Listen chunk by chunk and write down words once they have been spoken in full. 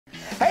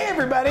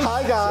everybody.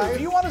 Hi, guys. So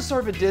if you want to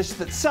serve a dish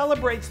that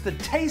celebrates the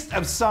taste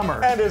of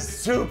summer and is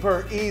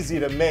super easy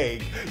to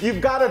make, you've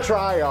got to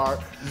try our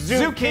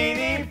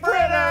Zucchini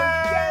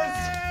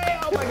Fritters!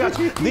 Oh my gosh,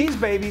 these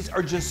babies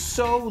are just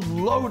so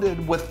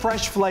loaded with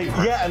fresh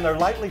flavor. Yeah, and they're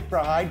lightly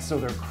fried, so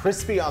they're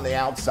crispy on the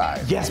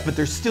outside. Yes, but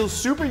they're still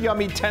super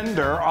yummy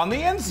tender on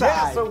the inside.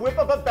 Yeah, so whip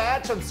up a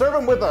batch and serve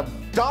them with a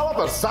dollop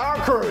of sour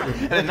cream.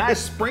 And a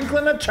nice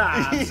sprinkling of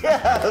chives.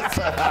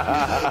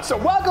 Yes. So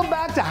welcome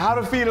back to How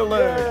to Feed a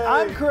Loon. Yay.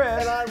 I'm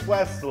Chris. And I'm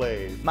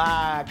Wesley.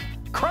 My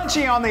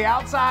crunchy on the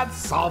outside,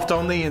 soft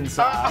on the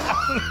inside.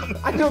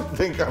 I don't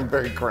think I'm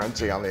very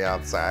crunchy on the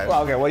outside.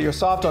 Well, okay, well, you're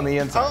soft on the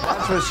inside,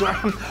 that's for sure.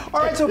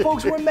 All right, so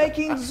folks, we're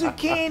making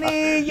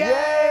zucchini. Yay! Look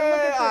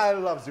at this. I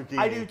love zucchini.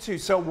 I do too.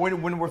 So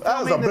when we're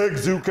That filming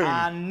was a big zucchini.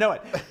 I know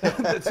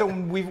it. So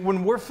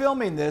when we're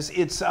filming this,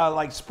 it's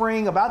like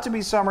spring, about to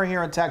be summer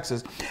here in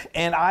Texas,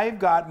 and I've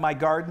got my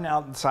garden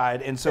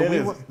outside, and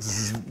so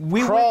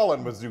we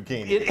crawling with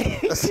zucchini.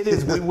 It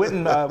is. We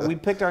went and we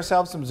picked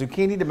ourselves some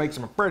zucchini to make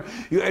some bread.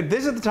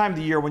 This is the time of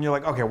the year when you're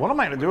like, okay, what am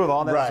I going to do with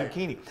all that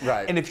zucchini?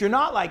 Right. And if you're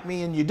not like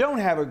me and you don't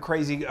have a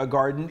crazy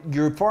garden,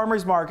 your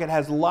farmer's market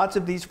has lots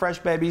of these fresh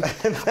babies.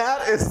 And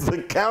that is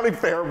the county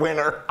fair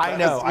winner. I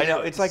know.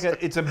 It's like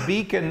it's a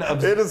beacon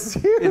of. It is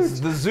huge. It's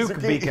the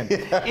Zook beacon.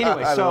 Yeah,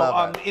 anyway,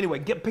 so anyway,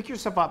 pick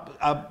yourself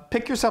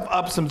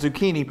up some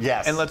zucchini.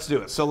 Yes. And let's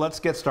do it. So let's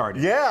get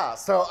started. Yeah.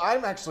 So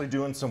I'm actually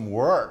doing some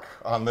work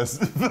on this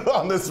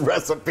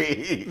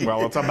recipe.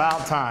 Well, it's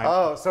about time.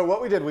 Oh, so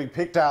what we did, we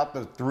picked out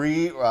the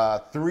three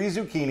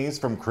zucchinis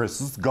from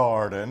Chris's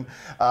garden,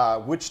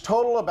 which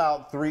total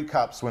about 3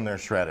 cups when they're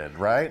shredded,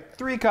 right?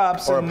 3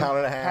 cups or and a pound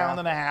and a half. Pound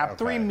and a half.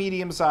 Okay. 3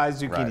 medium-sized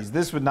zucchinis. Right.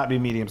 This would not be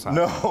medium-sized.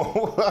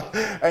 No.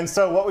 And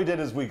so what we did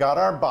is we got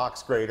our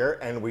box grater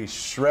and we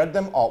shred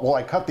them all. Well,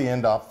 I cut the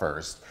end off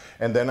first,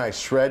 and then I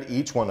shred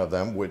each one of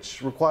them,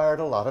 which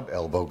required a lot of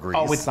elbow grease.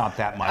 Oh, it's not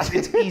that much.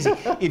 It's easy.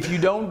 If you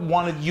don't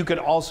want it, you could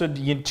also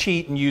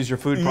cheat and use your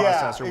food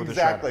processor with a shredder.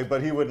 Exactly,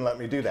 but he wouldn't let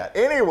me do that.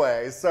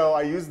 Anyway, so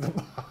I used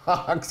the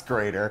box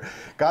grater,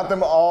 got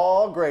them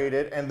all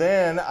grated, and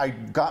then I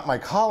got my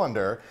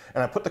colander,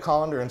 and I put the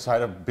colander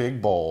inside a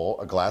big bowl,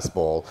 a glass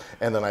bowl,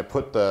 and then I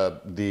put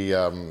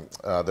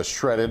the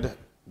shredded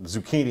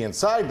zucchini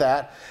inside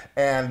that,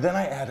 and then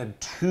I added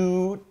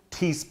 2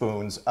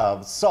 teaspoons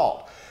of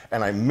salt,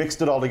 and I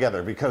mixed it all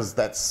together because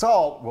that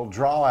salt will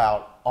draw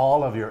out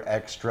all of your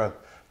extra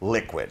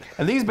liquid.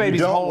 And these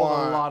babies hold a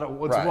lot of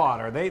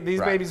water. These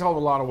babies hold a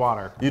lot of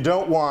water. You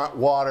don't want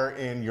water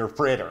in your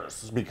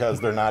fritters because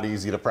they're not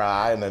easy to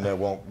fry, and then they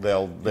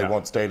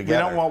won't stay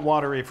together. We don't want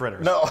watery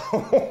fritters. No,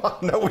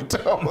 no, we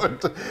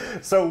don't.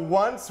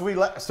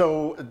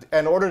 So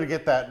in order to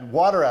get that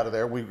water out of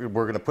there, we're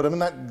going to put them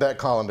in that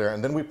colander,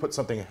 and then we put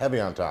something heavy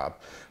on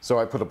top. So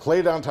I put a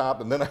plate on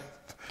top, and then I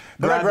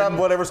grabbed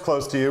whatever's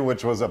close to you,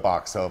 which was a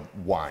box of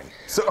wine.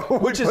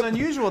 Which is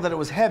unusual that it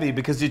was heavy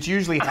because it's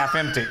usually half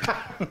empty.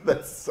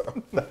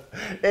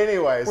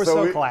 Anyway, we're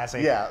so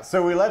classy. Yeah,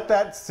 so we let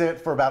that sit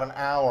for about an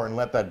hour and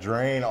let that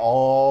drain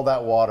all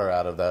that water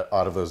out of the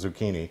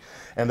zucchini.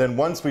 And then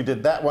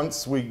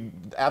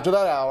after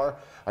that hour,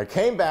 I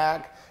came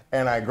back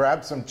and I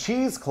grabbed some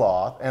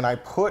cheesecloth and I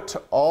put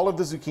all of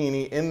the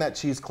zucchini in that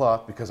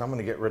cheesecloth because I'm going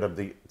to get rid of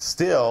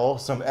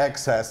some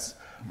excess.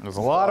 There's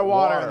a lot of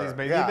water in these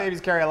babies. Yeah. These babies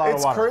carry a lot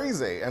of water. It's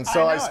crazy. And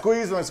so I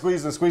squeezed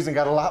and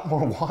got a lot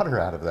more water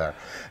out of there.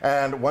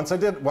 And once I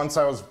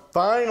was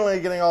finally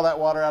getting all that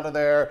water out of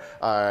there,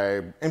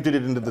 I emptied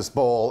it into this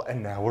bowl,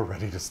 and now we're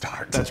ready to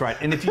start. That's right.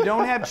 And if you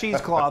don't have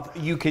cheesecloth,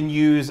 you can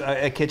use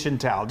a kitchen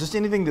towel. Just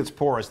anything that's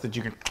porous that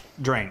you can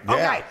drain. Yeah.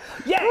 Okay.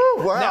 Yay!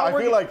 Woo, wow, now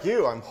I feel like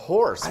you. I'm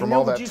hoarse from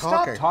all that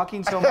talking. Stop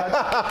talking so much?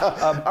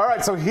 All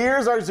right, so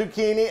here's our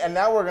zucchini, and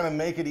now we're going to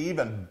make it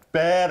even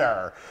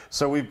better.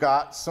 So we've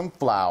got some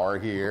flour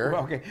here.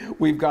 Okay,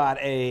 we've got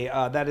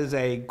that is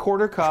a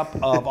 1/4 cup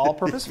of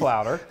all-purpose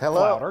flour.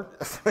 Hello.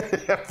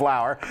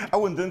 Flour.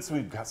 Oh, and then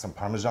we've got some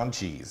Parmesan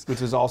cheese.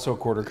 Which is also a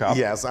 1/4 cup.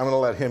 Yes, I'm going to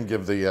let him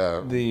give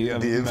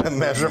the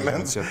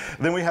measurements.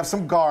 Then we have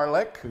some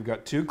garlic. We've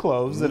got 2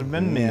 cloves that have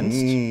been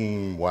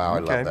minced. Wow, I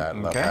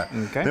love that.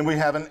 Okay. Then we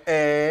have an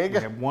egg. We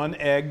have 1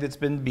 egg that's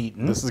been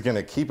beaten. This is going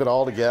to keep it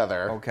all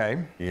together.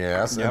 Okay.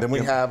 Yes, and then we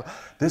have,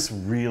 this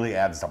really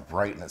adds a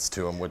brightness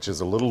to them, which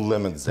is a little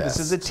lemon zest.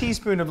 This is a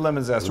teaspoon of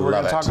lemon zest. So we're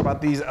going to talk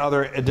about these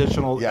other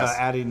additional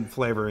adding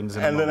flavorings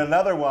in a moment. Then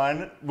another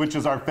one, which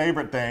is our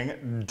favorite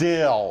thing,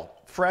 dill.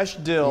 Fresh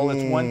dill,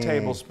 it's 1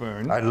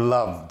 tablespoon. I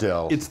love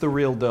dill. It's the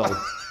real dill.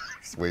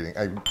 Sweetie,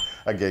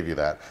 I gave you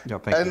that. Yeah,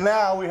 thank you. And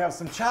now we have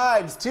some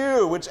chives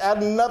too, which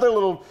add another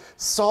little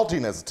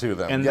saltiness to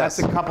them. And that's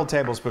a couple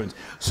tablespoons.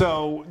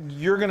 So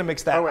you're going to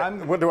mix that. Oh,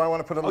 wait. What do I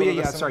want to put a little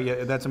bit of?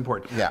 Sorry, that's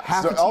important.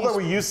 Yeah. So although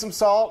we use some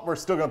salt, we're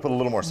still going to put a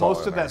little more salt.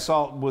 Most of that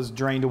salt was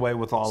drained away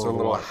with all of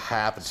the water.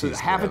 Half a teaspoon.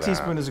 So half a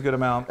teaspoon is a good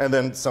amount. And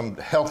then some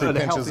healthy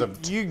pinches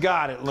of you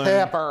got it, Loon.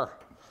 pepper.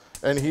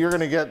 And you're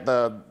going to get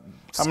the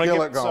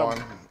skillet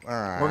going. All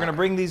right. We're going to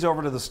bring these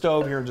over to the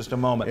stove here in just a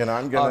moment. And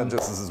I'm going to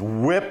just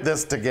whip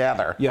this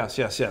together. Yes.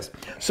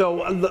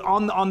 So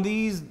on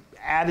these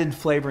added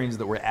flavorings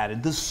that were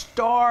added. The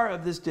star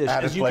of this dish,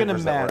 as you can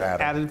imagine,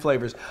 added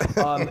flavors,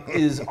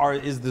 is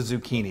the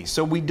zucchini.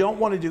 So we don't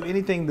want to do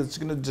anything that's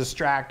going to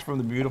distract from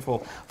the beautiful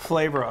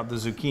flavor of the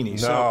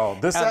zucchini. No,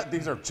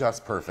 these are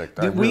just perfect.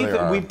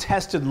 We've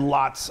tested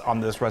lots on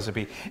this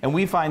recipe, and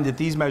we find that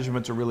these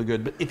measurements are really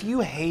good. But if you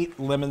hate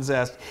lemon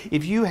zest,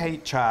 if you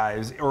hate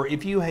chives, or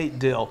if you hate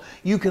dill,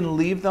 you can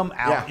leave them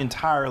out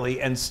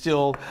entirely and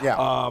still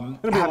it'll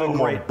be a little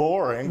more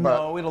boring. But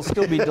no, it'll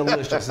still be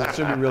delicious. It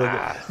should be really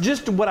good.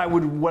 Just what I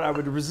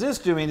would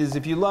resist doing is,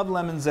 if you love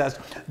lemon zest,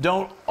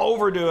 don't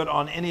overdo it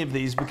on any of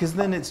these, because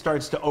then it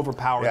starts to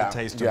overpower the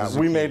taste of the zucchini.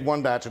 We made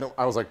one batch, and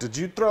I was like, did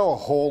you throw a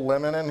whole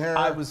lemon in here?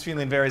 I was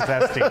feeling very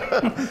zesty.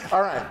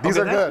 All right, these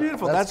are that's good.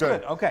 Beautiful. That's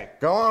good. Okay.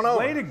 Go on over.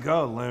 Way to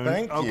go, Loon.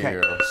 Thank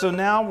you. So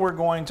now we're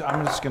going to,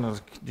 I'm just going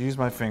to use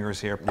my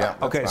fingers here. Yeah,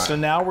 okay, fine. so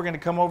now we're going to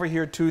come over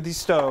here to the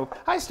stove.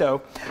 Hi,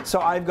 stove. So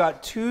I've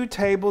got 2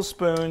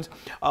 tablespoons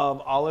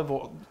of olive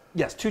oil.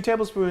 Yes, 2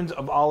 tablespoons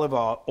of olive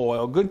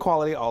oil, good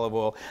quality olive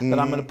oil, that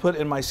I'm going to put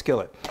in my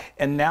skillet.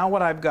 And now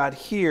what I've got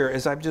here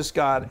is I've just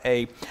got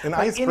an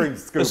ice cream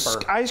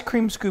scooper. Ice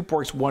cream scoop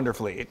works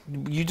wonderfully.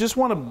 You just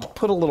want to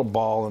put a little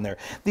ball in there.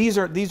 These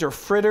are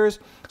fritters,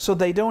 so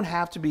they don't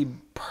have to be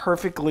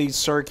perfectly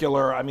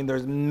circular. I mean, they're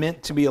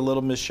meant to be a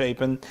little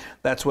misshapen.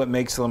 That's what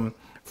makes them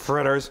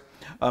fritters.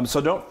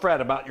 So don't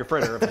fret about your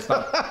fritter if it's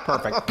not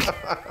perfect.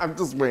 I'm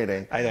just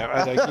waiting. I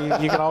know.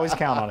 You can always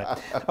count on it.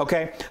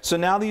 Okay. So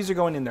now these are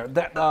going in there.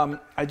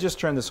 I just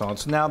turned this on.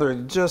 So now they're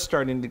just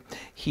starting to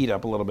heat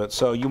up a little bit.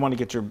 So you want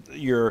to get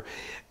your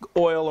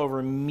oil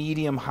over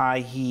medium-high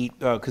heat,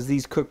 because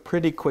these cook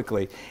pretty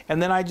quickly. And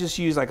then I just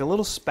use like a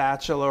little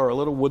spatula or a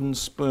little wooden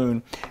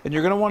spoon. And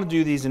you're going to want to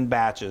do these in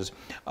batches.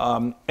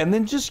 And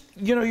then just,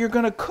 you're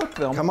going to cook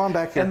them. Come on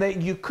back here.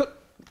 And you cook.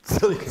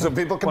 So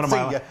people can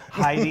see you.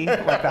 Heidi,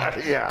 like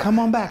that. Yeah. Come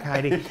on back,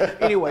 Heidi.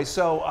 Anyway,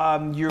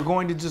 so you're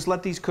going to just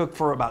let these cook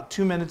for about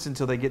 2 minutes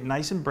until they get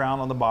nice and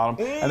brown on the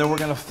bottom, and then we're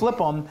going to flip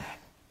them,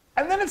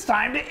 and then it's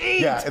time to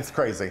eat. Yeah, it's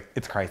crazy.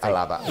 It's crazy. I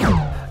love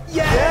it.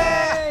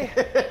 Yay!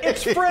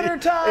 It's fritter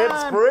time.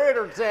 It's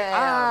fritter time.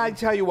 I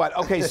tell you what.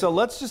 Okay, so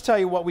let's just tell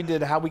you what we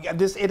did, how we got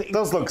this.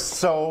 Those look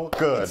so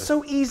good. It's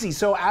so easy.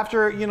 So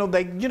after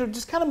they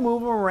just kind of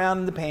move them around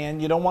in the pan.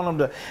 You don't want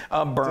them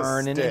to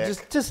burn and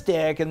just to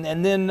stick. And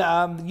then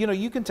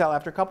you can tell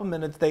after a couple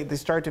minutes they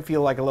start to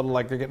feel like a little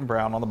like they're getting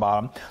brown on the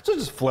bottom. So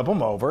just flip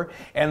them over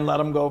and let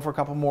them go for a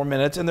couple more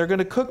minutes, and they're going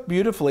to cook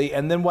beautifully.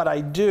 And then what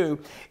I do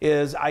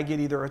is I get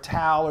either a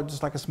towel or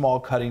just like a small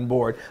cutting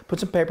board, put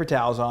some paper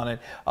towels on it,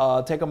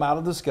 take them out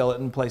of the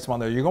skillet and place them on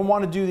there. You're going to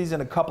want to do these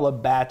in a couple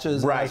of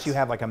batches, unless you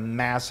have like a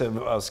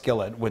massive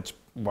skillet, which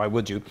why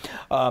would you?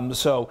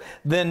 So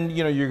then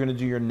you're going to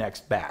do your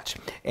next batch,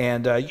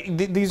 and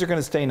these are going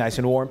to stay nice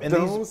and warm. And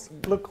those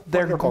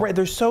they're great.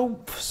 They're so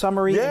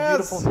summery and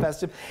beautiful and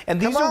festive. And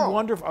these are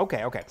wonderful.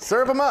 Okay.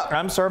 Serve them up.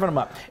 I'm serving them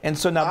up. And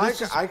so now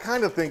I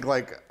kind of think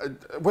like,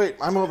 wait,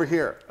 I'm over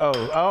here.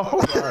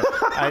 Oh.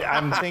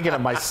 I'm thinking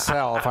of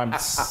myself. I'm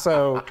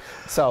so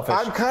selfish.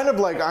 I'm kind of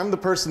like I'm the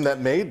person that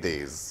made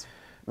these,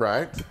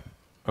 right?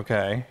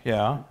 Okay.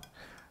 Yeah.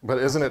 But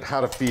isn't it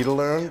How to Feed a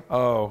Loon?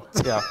 Oh,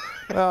 yeah.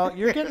 Well,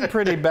 you're getting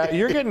pretty bad.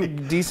 You're getting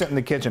decent in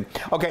the kitchen.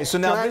 Okay, so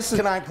now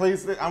Can I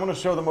please? I want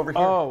to show them over here.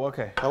 Oh,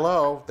 okay.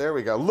 Hello. There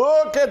we go.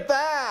 Look at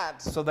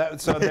that. So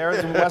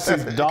there's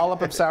Wesley's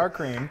dollop of sour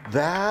cream.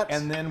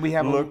 And then we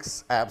have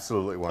looks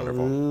absolutely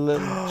wonderful.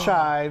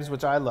 Chives,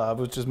 which I love,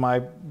 which is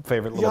my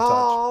favorite little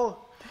touch.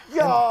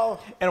 Y'all.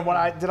 And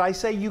did I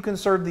say you can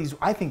serve these?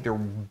 I think they're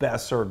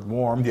best served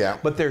warm. Yeah.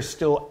 But they're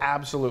still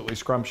absolutely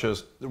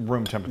scrumptious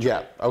room temperature.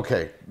 Yeah.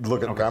 Okay.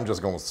 Look at. I'm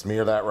just going to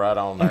smear that right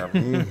on there.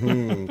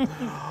 Mm-hmm.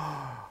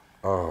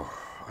 Oh,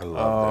 I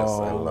love this.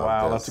 I love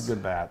wow, this. that's a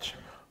good batch.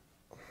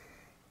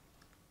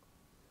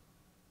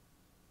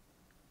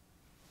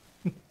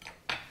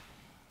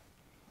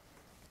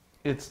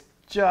 It's.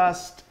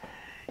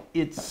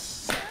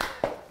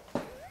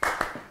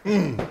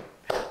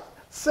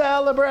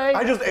 Celebrate!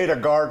 I just ate a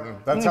garden.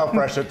 That's how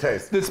fresh it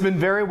tastes. It's been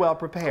very well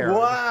prepared.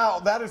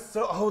 Wow, that is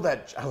so.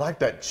 I like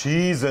that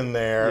cheese in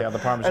there. Yeah, the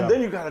Parmesan. And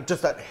then you got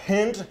just that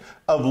hint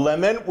of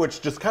lemon,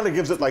 which just kind of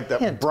gives it like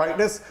that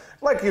brightness,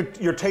 like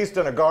you're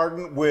tasting a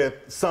garden with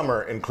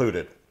summer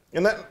included.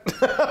 And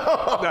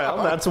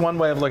well, that's one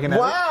way of looking at it.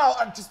 Wow,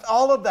 just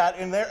all of that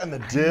in there, and the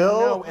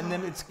dill. No, and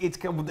then it's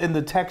in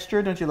the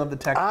texture. Don't you love the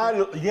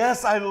texture?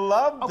 Yes, I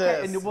love this.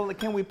 Okay, and well,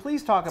 can we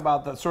please talk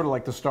about the sort of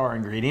like the star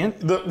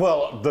ingredient? The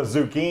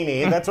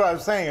zucchini. That's what I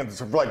was saying.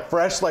 It's like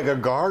fresh, like a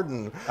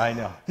garden. I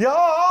know.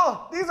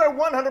 Y'all, these are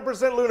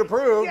 100% Loon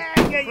approved.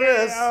 Yeah.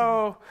 Chris,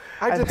 Oh,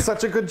 I did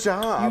such a good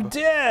job. You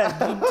did.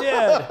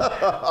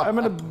 I'm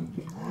gonna.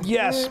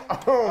 Yes,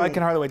 I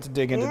can hardly wait to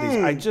dig into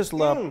these.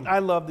 I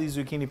love these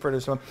zucchini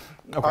fritters. Okay.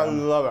 I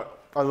love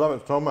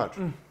it so much.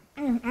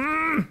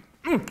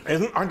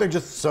 Aren't they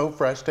just so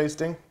fresh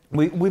tasting?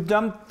 We've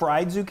done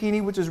fried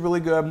zucchini, which is really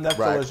good. That's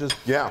delicious.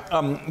 Yeah.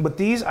 But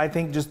these, I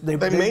think, just they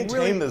maintain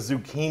really, the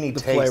zucchini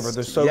taste. Flavor.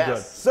 They're so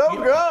good. So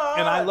good.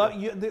 And I love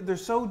they're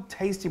so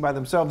tasty by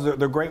themselves.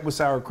 They're great with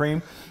sour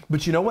cream.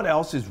 But you know what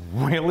else is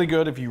really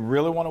good if you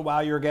really want to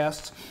wow your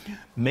guests?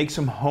 Make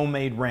some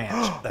homemade ranch.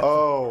 That's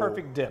a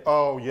perfect dip.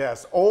 Oh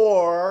yes.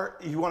 Or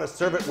you want to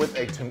serve it with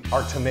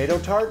our tomato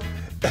tart.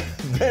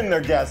 Then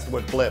their guests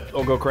would flip.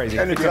 They'll go crazy.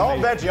 And it's all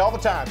veggie all the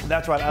time.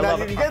 That's right. I now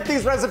love it. You can get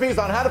these recipes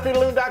on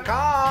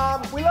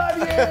howtofeedaloon.com. We love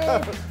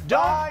you.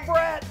 Don't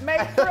fret.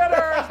 Make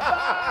fritters.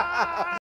 Bye.